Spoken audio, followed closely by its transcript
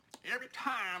every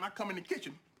time I come in the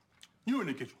kitchen, you in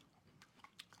the kitchen.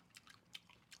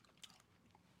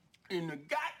 In the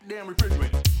goddamn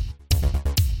refrigerator.